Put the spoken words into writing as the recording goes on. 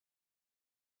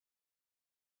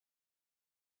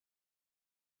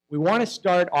We want to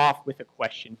start off with a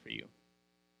question for you.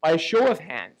 By a show of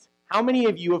hands, how many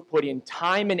of you have put in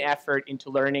time and effort into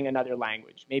learning another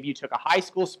language? Maybe you took a high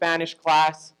school Spanish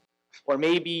class, or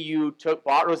maybe you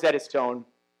bought Rosetta Stone,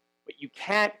 but you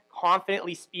can't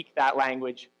confidently speak that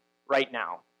language right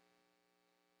now.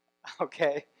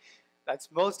 Okay, that's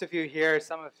most of you here.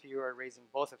 Some of you are raising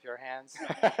both of your hands.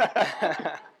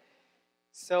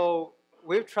 So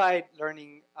we've tried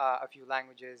learning a few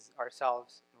languages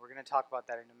ourselves, and we're going to talk about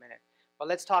that in a minute. But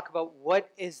let's talk about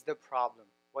what is the problem.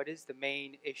 What is the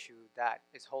main issue that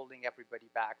is holding everybody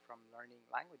back from learning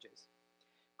languages?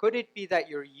 Could it be that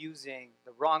you're using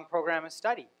the wrong program of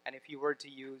study? And if you were to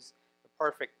use the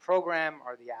perfect program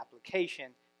or the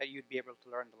application, that you'd be able to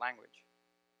learn the language?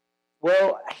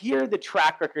 Well, here the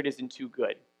track record isn't too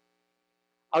good.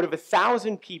 Out of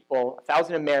 1,000 people,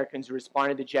 1,000 Americans who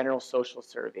responded to the General Social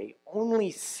Survey,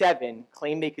 only 7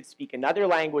 claimed they could speak another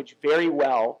language very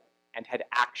well and had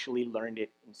actually learned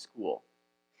it in school.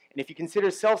 And if you consider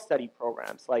self-study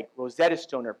programs like Rosetta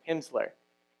Stone or Pimsleur,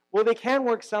 well, they can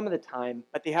work some of the time,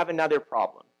 but they have another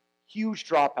problem: huge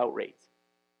dropout rates.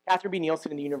 Catherine B.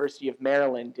 Nielsen in the University of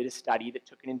Maryland did a study that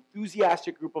took an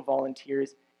enthusiastic group of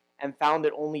volunteers and found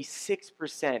that only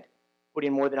 6% put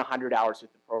in more than 100 hours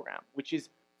with the program, which is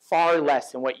far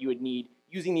less than what you would need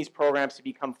using these programs to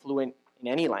become fluent in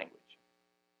any language.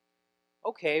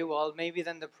 Okay, well, maybe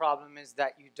then the problem is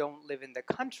that you don't live in the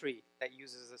country that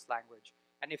uses this language.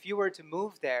 And if you were to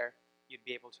move there, you'd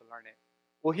be able to learn it.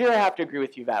 Well, here I have to agree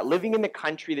with you, Vat. Living in the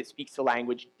country that speaks the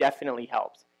language definitely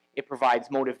helps. It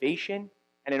provides motivation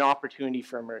and an opportunity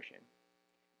for immersion.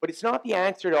 But it's not the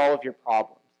answer to all of your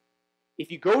problems. If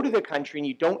you go to the country and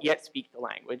you don't yet speak the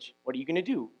language, what are you going to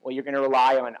do? Well, you're going to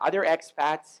rely on other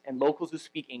expats and locals who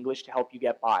speak English to help you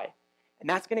get by. And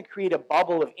that's going to create a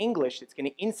bubble of English that's going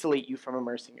to insulate you from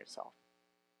immersing yourself.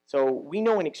 So we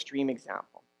know an extreme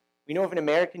example. We know of an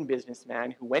American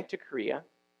businessman who went to Korea,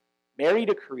 married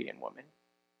a Korean woman,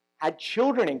 had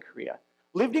children in Korea,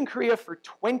 lived in Korea for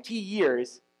 20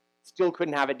 years, still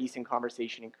couldn't have a decent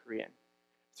conversation in Korean.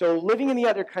 So living in the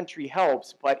other country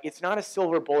helps, but it's not a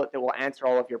silver bullet that will answer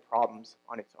all of your problems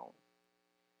on its own.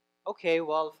 Okay,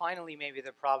 well, finally, maybe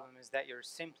the problem is that you're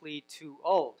simply too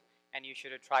old, and you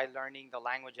should have tried learning the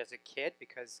language as a kid,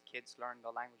 because kids learn the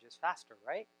languages faster,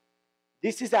 right?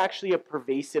 This is actually a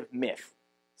pervasive myth.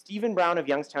 Stephen Brown of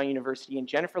Youngstown University and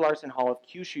Jennifer Larson Hall of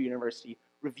Kyushu University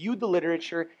reviewed the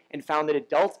literature and found that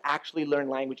adults actually learn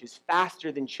languages faster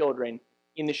than children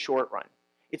in the short run.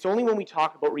 It's only when we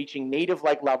talk about reaching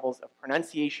native-like levels of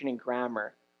pronunciation and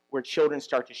grammar where children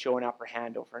start to show an upper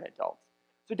hand over an adult.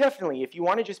 So definitely, if you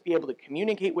want to just be able to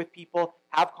communicate with people,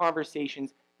 have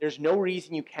conversations, there's no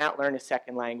reason you can't learn a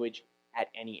second language at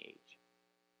any age.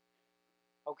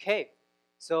 Okay,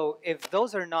 so if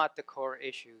those are not the core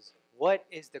issues, what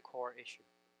is the core issue?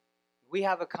 We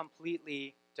have a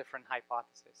completely different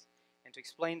hypothesis. And to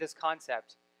explain this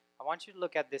concept, I want you to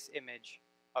look at this image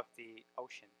of the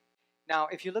ocean. Now,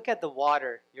 if you look at the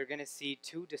water, you're going to see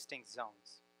 2 distinct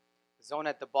zones. The zone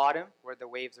at the bottom, where the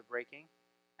waves are breaking,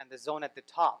 and the zone at the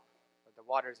top, where the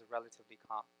waters are relatively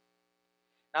calm.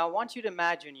 Now, I want you to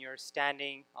imagine you're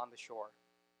standing on the shore,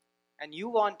 and you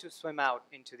want to swim out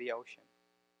into the ocean.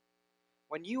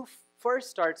 When you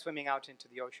first start swimming out into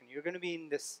the ocean, you're going to be in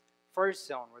this first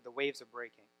zone where the waves are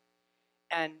breaking.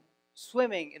 And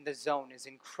swimming in the zone is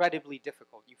incredibly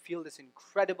difficult. You feel this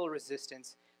incredible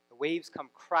resistance. The waves come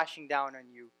crashing down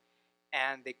on you,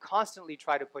 and they constantly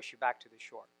try to push you back to the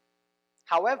shore.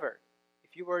 However,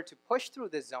 if you were to push through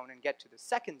this zone and get to the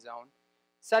second zone,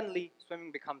 suddenly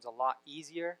swimming becomes a lot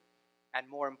easier, and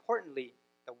more importantly,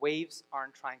 the waves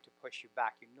aren't trying to push you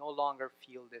back. You no longer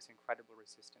feel this incredible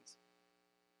resistance.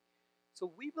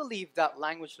 So we believe that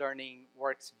language learning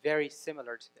works very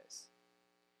similar to this.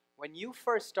 When you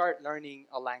first start learning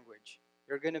a language,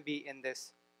 you're going to be in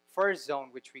this first zone,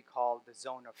 which we call the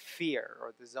zone of fear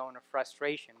or the zone of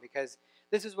frustration, because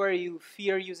this is where you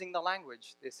fear using the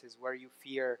language. This is where you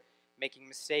fear making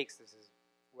mistakes. This is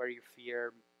where you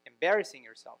fear embarrassing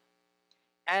yourself.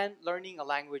 And learning a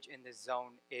language in this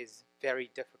zone is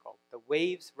very difficult. The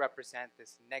waves represent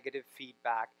this negative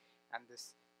feedback and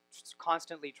this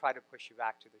constantly try to push you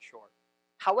back to the shore.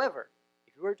 However,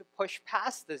 if you were to push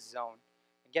past this zone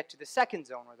and get to the second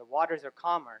zone where the waters are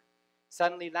calmer,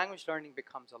 suddenly language learning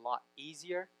becomes a lot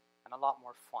easier and a lot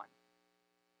more fun.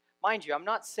 Mind you, I'm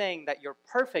not saying that you're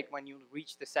perfect when you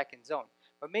reach the second zone,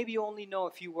 but maybe you only know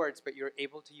a few words, but you're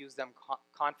able to use them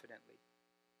confidently.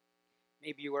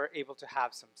 Maybe you were able to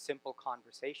have some simple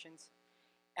conversations.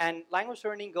 And language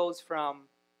learning goes from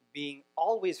being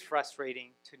always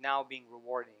frustrating to now being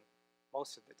rewarding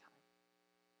most of the time.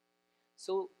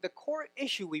 So the core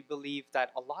issue we believe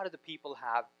that a lot of the people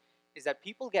have is that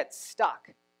people get stuck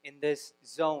in this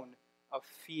zone of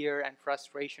fear and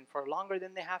frustration for longer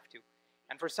than they have to.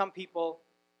 And for some people,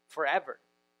 forever.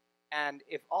 And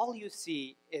if all you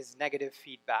see is negative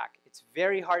feedback, it's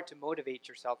very hard to motivate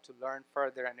yourself to learn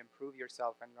further and improve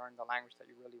yourself and learn the language that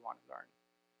you really want to learn.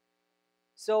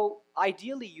 So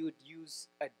ideally, you'd use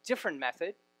a different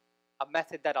method, a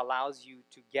method that allows you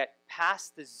to get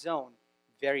past the zone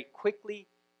very quickly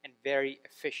and very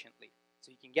efficiently. So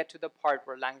you can get to the part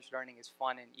where language learning is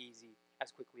fun and easy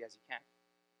as quickly as you can.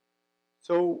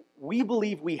 So we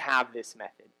believe we have this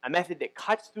method, a method that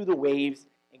cuts through the waves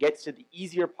and gets to the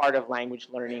easier part of language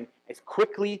learning as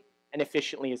quickly and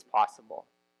efficiently as possible.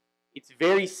 It's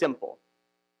very simple.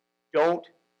 Don't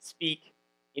speak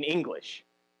in English.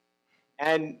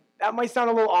 And that might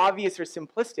sound a little obvious or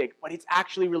simplistic, but it's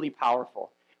actually really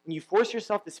powerful. When you force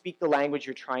yourself to speak the language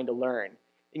you're trying to learn,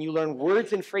 then you learn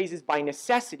words and phrases by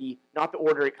necessity, not the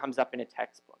order it comes up in a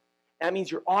textbook. That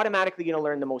means you're automatically going to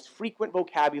learn the most frequent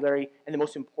vocabulary and the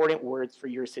most important words for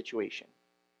your situation.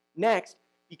 Next,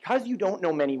 because you don't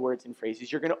know many words and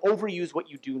phrases, you're going to overuse what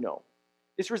you do know.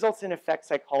 This results in an effect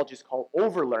psychologists call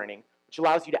overlearning, which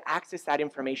allows you to access that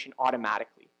information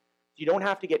automatically. So you don't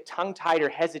have to get tongue-tied or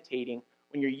hesitating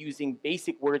when you're using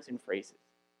basic words and phrases.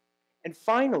 And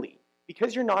finally,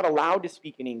 because you're not allowed to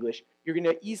speak in English, you're going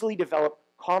to easily develop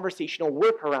conversational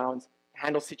workarounds to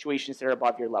handle situations that are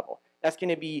above your level. That's going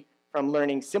to be from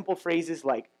learning simple phrases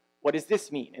like, what does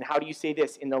this mean? And how do you say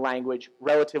this in the language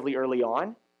relatively early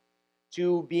on?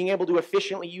 To being able to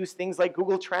efficiently use things like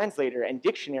Google Translator and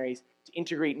dictionaries to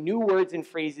integrate new words and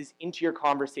phrases into your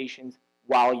conversations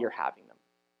while you're having them.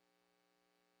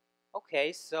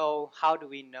 Okay, so how do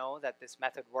we know that this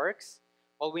method works?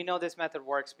 Well, we know this method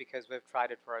works because we've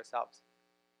tried it for ourselves.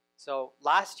 So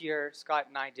last year, Scott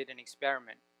and I did an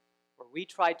experiment where we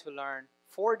tried to learn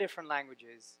 4 different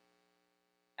languages,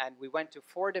 and we went to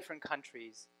 4 different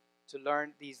countries to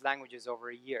learn these languages over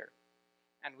a year.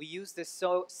 And we used this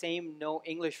same no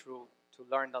English rule to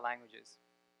learn the languages.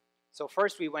 So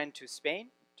first we went to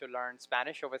Spain to learn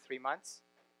Spanish over 3 months.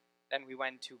 Then we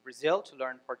went to Brazil to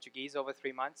learn Portuguese over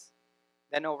 3 months.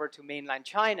 Then over to mainland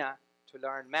China to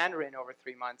learn Mandarin over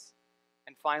 3 months.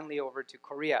 And finally over to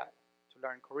Korea to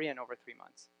learn Korean over 3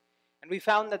 months. And we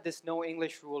found that this no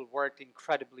English rule worked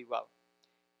incredibly well.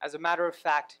 As a matter of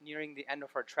fact, nearing the end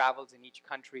of our travels in each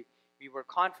country, we were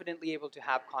confidently able to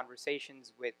have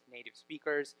conversations with native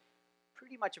speakers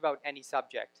pretty much about any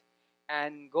subject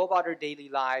and go about our daily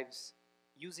lives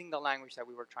using the language that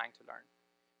we were trying to learn.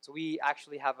 So we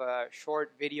actually have a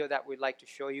short video that we'd like to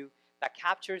show you that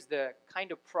captures the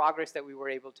kind of progress that we were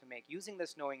able to make using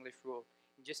this no English rule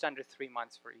in just under 3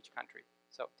 months for each country.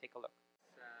 So take a look.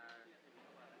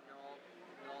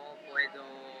 No puedo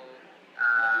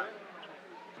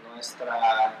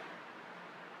nuestra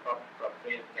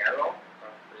propietario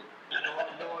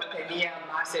no tenía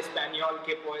más español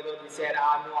que puedo decir,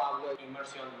 no hablo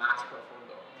inmersión más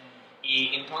profundo.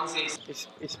 Y entonces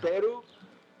espero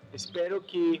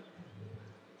que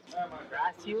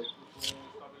Brasil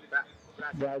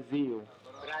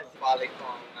fale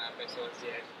com pessoas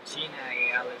de China e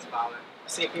elas falam.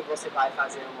 Sei que você vai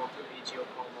fazer outro vídeo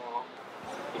como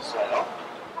Israel.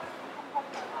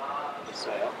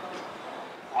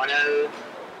 오늘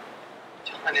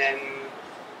저는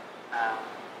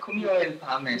금요일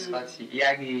밤에 같이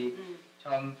이야기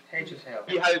좀 해주세요.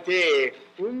 할 때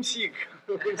음식에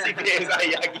대해서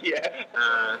이야기해.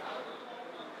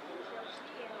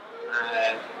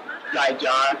 大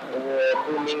家我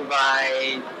不明白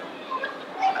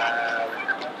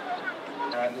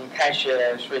你开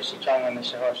始学习中文的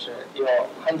时候是有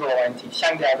很多问题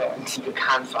相对的问题的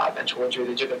看法，但是我觉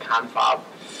得这个看法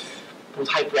不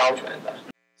太标准的。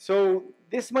 So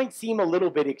this might seem a little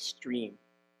bit extreme.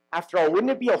 After all, wouldn't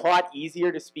it be a lot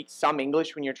easier to speak some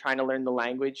English when you're trying to learn the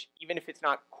language, even if it's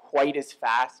not quite as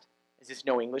fast as this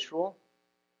no English rule?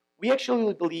 We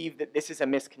actually believe that this is a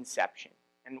misconception.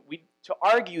 And to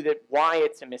argue that why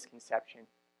it's a misconception,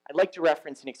 I'd like to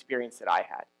reference an experience that I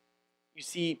had. You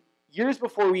see, years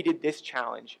before we did this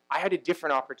challenge, I had a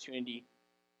different opportunity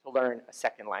to learn a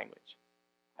second language.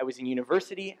 I was in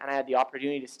university and I had the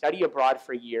opportunity to study abroad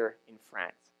for a year in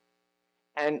France.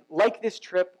 And like this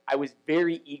trip, I was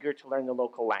very eager to learn the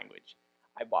local language.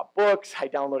 I bought books, I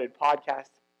downloaded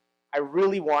podcasts. I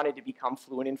really wanted to become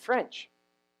fluent in French.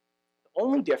 The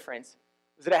only difference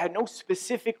was that I had no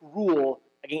specific rule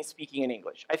against speaking in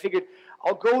English. I figured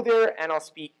I'll go there and I'll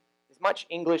speak as much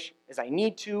English as I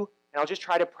need to, and I'll just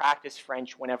try to practice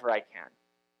French whenever I can.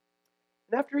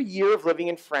 And after a year of living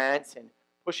in France and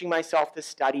pushing myself to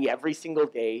study every single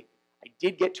day, I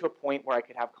did get to a point where I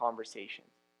could have conversations.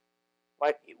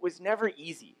 But it was never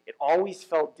easy. It always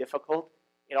felt difficult.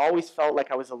 It always felt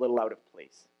like I was a little out of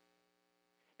place.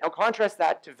 Now contrast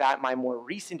that to my more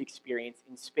recent experience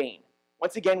in Spain.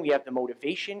 Once again, we have the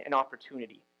motivation and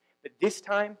opportunity. But this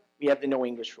time, we have the no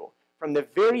English rule. From the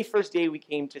very first day we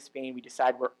came to Spain, we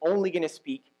decided we're only going to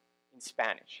speak in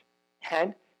Spanish.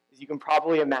 And as you can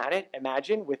probably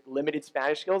imagine, with limited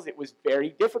Spanish skills, it was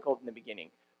very difficult in the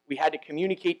beginning. We had to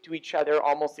communicate to each other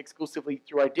almost exclusively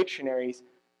through our dictionaries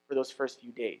for those first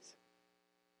few days.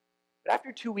 But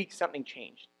after 2 weeks, something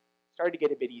changed. It started to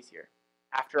get a bit easier.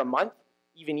 After a month,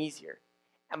 even easier.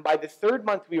 And by the third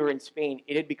month we were in Spain,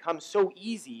 it had become so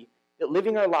easy that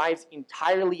living our lives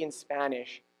entirely in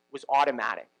Spanish was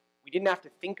automatic. We didn't have to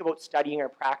think about studying or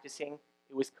practicing.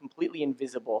 It was completely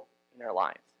invisible in our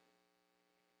lives.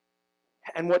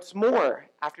 And what's more,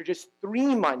 after just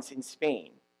 3 months in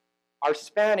Spain, our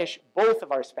Spanish, both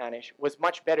of our Spanish, was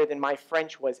much better than my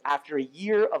French was after a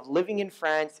year of living in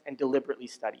France and deliberately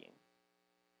studying.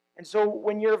 And so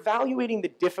when you're evaluating the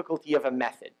difficulty of a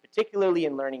method, particularly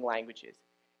in learning languages,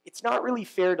 it's not really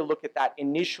fair to look at that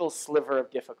initial sliver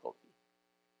of difficulty,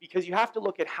 because you have to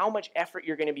look at how much effort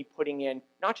you're going to be putting in,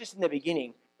 not just in the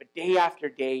beginning, but day after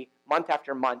day, month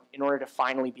after month, in order to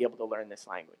finally be able to learn this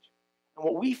language. And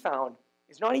what we found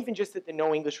is not even just that the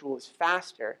no English rule is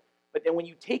faster, but that when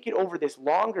you take it over this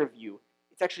longer view,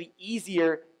 it's actually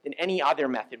easier than any other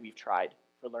method we've tried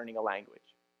for learning a language.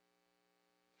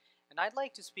 And I'd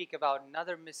like to speak about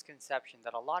another misconception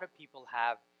that a lot of people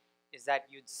have, is that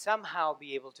you'd somehow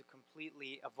be able to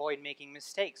completely avoid making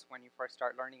mistakes when you first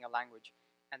start learning a language.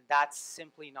 And that's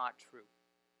simply not true.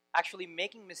 Actually,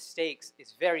 making mistakes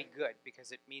is very good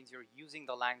because it means you're using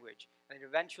the language, and it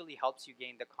eventually helps you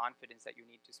gain the confidence that you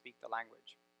need to speak the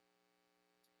language.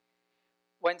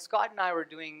 When Scott and I were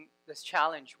doing this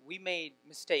challenge, we made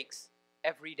mistakes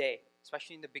every day,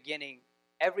 especially in the beginning.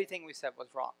 Everything we said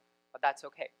was wrong, but that's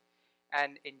okay.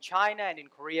 And in China and in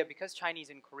Korea, because Chinese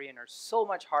and Korean are so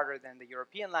much harder than the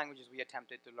European languages we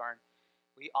attempted to learn,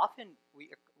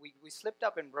 we slipped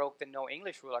up and broke the no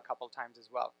English rule a couple times as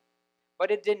well.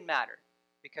 But it didn't matter,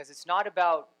 because it's not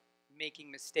about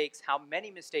making mistakes, how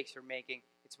many mistakes you're making.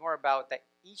 It's more about that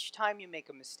each time you make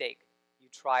a mistake, you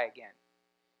try again.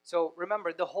 So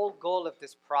remember, the whole goal of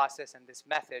this process and this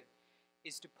method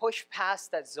is to push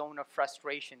past that zone of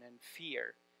frustration and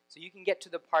fear, so you can get to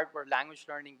the part where language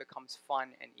learning becomes fun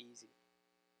and easy.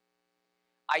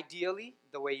 Ideally,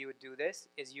 the way you would do this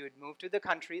is you would move to the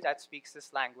country that speaks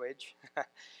this language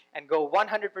and go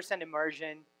 100%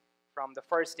 immersion from the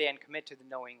first day and commit to the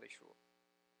no English rule.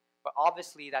 But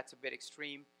obviously that's a bit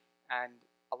extreme, and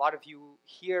a lot of you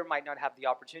here might not have the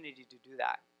opportunity to do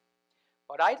that.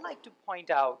 But I'd like to point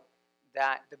out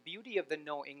that the beauty of the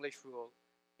no English rule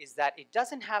is that it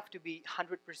doesn't have to be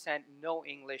 100% no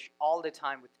English all the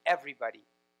time with everybody.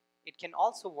 It can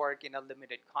also work in a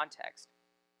limited context.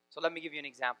 So let me give you an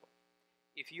example.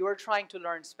 If you are trying to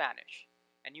learn Spanish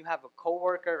and you have a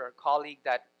coworker or colleague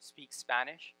that speaks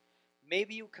Spanish,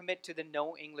 maybe you commit to the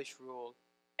no English rule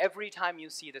every time you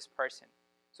see this person.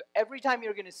 So every time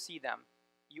you're going to see them,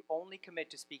 you only commit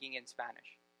to speaking in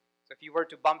Spanish. So if you were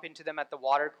to bump into them at the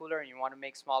water cooler and you want to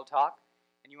make small talk,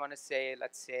 and you want to say,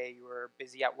 let's say you were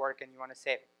busy at work and you want to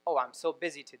say, oh, I'm so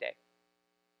busy today.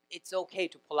 It's okay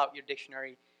to pull out your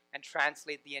dictionary and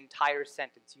translate the entire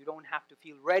sentence. You don't have to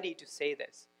feel ready to say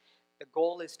this. The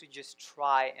goal is to just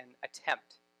try and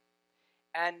attempt.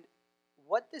 And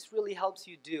what this really helps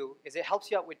you do is it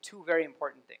helps you out with two very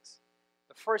important things.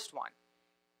 The first one,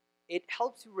 it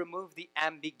helps you remove the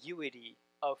ambiguity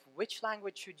of which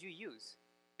language should you use.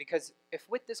 Because if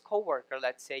with this coworker,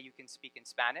 let's say you can speak in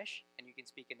Spanish and you can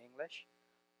speak in English,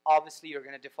 obviously you're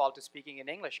going to default to speaking in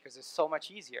English because it's so much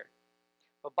easier.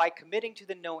 But by committing to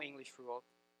the no English rule,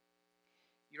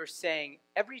 you're saying,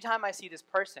 every time I see this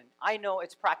person, I know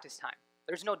it's practice time.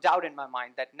 There's no doubt in my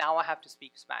mind that now I have to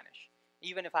speak Spanish,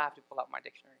 even if I have to pull out my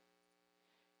dictionary.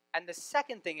 And the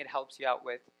second thing it helps you out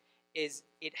with is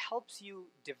it helps you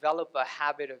develop a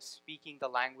habit of speaking the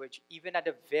language even at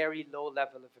a very low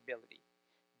level of ability.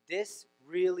 This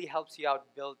really helps you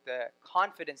out build the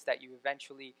confidence that you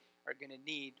eventually are going to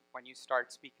need when you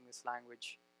start speaking this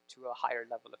language to a higher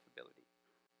level of ability.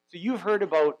 So you've heard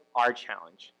about our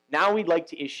challenge. Now we'd like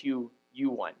to issue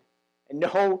you one. And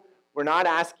no, we're not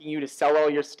asking you to sell all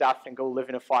your stuff and go live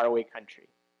in a faraway country.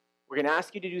 We're going to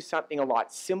ask you to do something a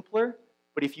lot simpler,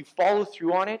 but if you follow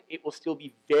through on it, it will still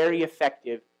be very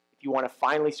effective if you want to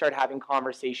finally start having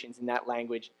conversations in that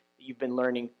language that you've been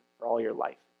learning for all your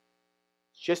life.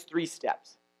 It's just 3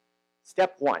 steps.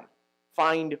 Step 1,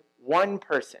 find one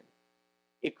person.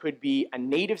 It could be a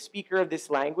native speaker of this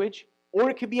language, Or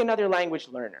it could be another language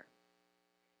learner.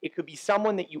 It could be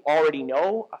someone that you already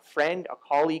know, a friend, a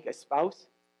colleague, a spouse.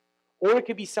 Or it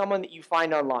could be someone that you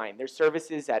find online. There's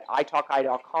services at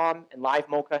italki.com and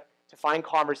LiveMocha to find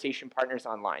conversation partners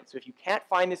online. So if you can't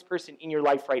find this person in your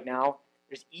life right now,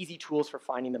 there's easy tools for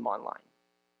finding them online.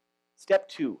 Step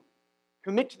 2,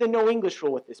 commit to the no English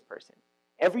rule with this person.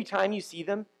 Every time you see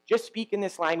them, just speak in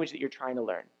this language that you're trying to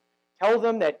learn. Tell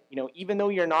them that, even though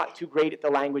you're not too great at the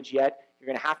language yet, you're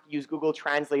going to have to use Google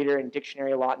Translator and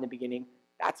dictionary a lot in the beginning.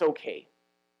 That's okay.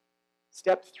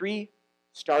 Step 3,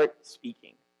 start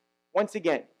speaking. Once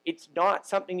again, it's not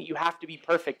something that you have to be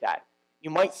perfect at. You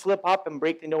might slip up and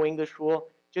break the no English rule.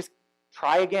 Just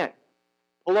try again.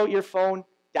 Pull out your phone,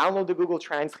 download the Google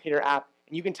Translator app,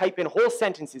 and you can type in whole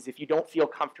sentences if you don't feel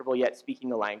comfortable yet speaking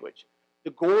the language.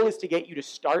 The goal is to get you to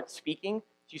start speaking,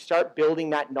 so you start building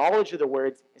that knowledge of the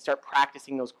words and start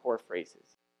practicing those core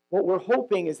phrases. What we're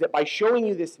hoping is that by showing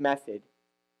you this method,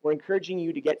 we're encouraging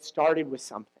you to get started with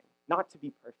something, not to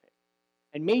be perfect.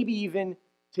 And maybe even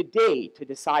today to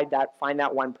decide that, find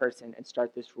that one person and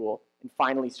start this rule and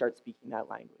finally start speaking that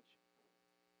language.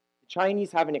 The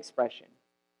Chinese have an expression,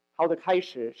 好的开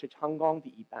始是成功的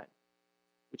一半,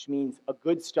 which means a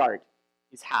good start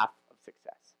is half of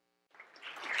success.